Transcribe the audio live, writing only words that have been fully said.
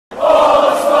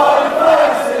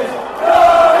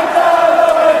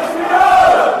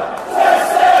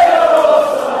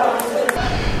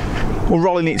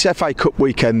Rollin, it's FA Cup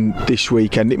weekend this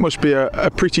weekend. It must be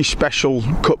a pretty special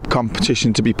cup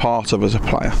competition to be part of as a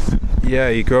player. Yeah,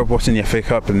 you grew up watching the FA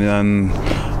Cup and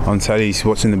on telly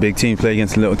watching the big teams play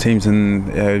against the little teams,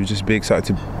 and we're just be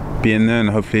excited to be in there and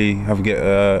hopefully get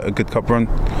a good cup run.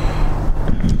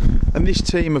 And this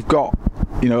team have got,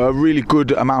 you know, a really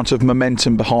good amount of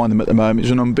momentum behind them at the moment.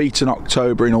 It's an unbeaten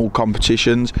October in all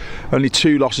competitions, only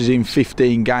 2 losses in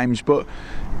 15 games, but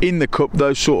in the cup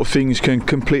those sort of things can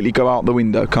completely go out the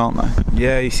window, can't they?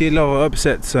 Yeah, you see a lot of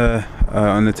upsets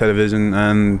on the television,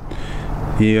 and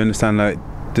you understand like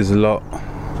there's a lot.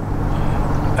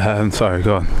 Sorry,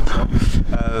 go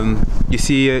on. You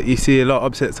see a lot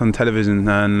of upsets on television,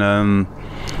 and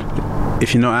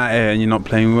if you're not at it and you're not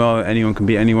playing well, anyone can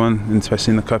beat anyone, and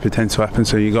especially in the cup it tends to happen,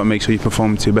 so you've got to make sure you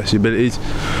perform to your best abilities.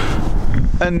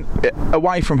 And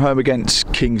away from home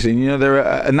against Kings Lynn, you know, they're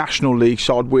a National League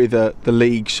side with the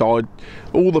league side.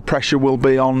 All the pressure will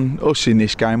be on us in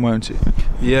this game, won't it?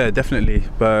 Yeah, definitely.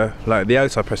 But like the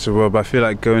outside pressure will. But I feel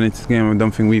like going into the game, I don't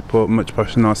think we put much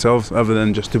pressure on ourselves, other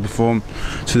than just to perform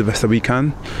to the best that we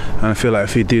can. And I feel like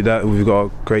if we do that, we've got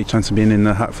a great chance of being in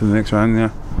the hat for the next round. Yeah.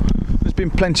 There's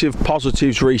been plenty of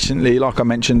positives recently, like I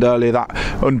mentioned earlier, that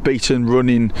unbeaten run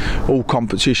in all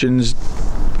competitions.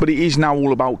 But it is now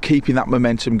all about keeping that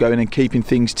momentum going and keeping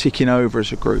things ticking over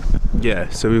as a group. Yeah,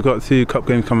 so we've got 2 cup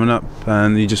games coming up,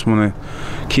 and you just want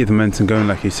to keep the momentum going,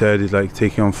 like you said, is like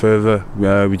taking on further.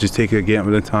 We just take it a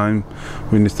game at a time.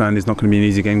 We understand it's not going to be an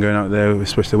easy game going out there,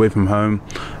 especially away from home.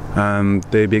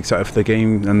 They'd be excited for the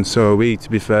game, and so are we,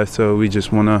 to be fair. So we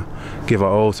just want to give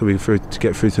our all so we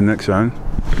get through to the next round.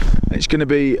 It's going to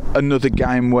be another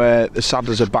game where the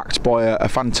Saddlers are backed by a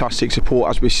fantastic support.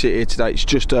 As we sit here today, it's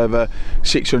just over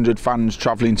 600 fans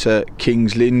travelling to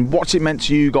Kings Lynn. What's it meant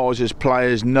to you guys as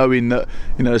players, knowing that,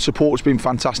 you know, the support's been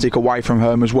fantastic away from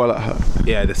home as well at home?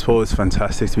 Yeah, the support is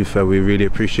fantastic, to be fair. We really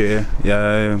appreciate it.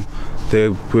 Yeah,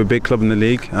 we're a big club in the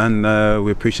league, and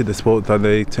we appreciate the support that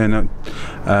they turn up.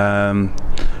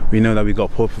 We know that we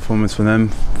got poor performance from them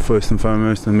first and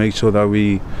foremost, and make sure that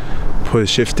we put a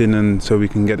shift in, and so we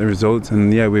can get the results.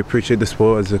 And yeah, we appreciate the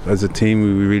support as a team.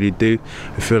 We really do.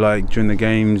 I feel like during the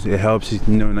games it helps,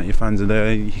 knowing that your fans are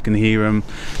there, you can hear them,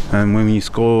 and when you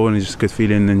score, and it's just a good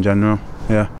feeling in general.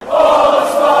 Yeah.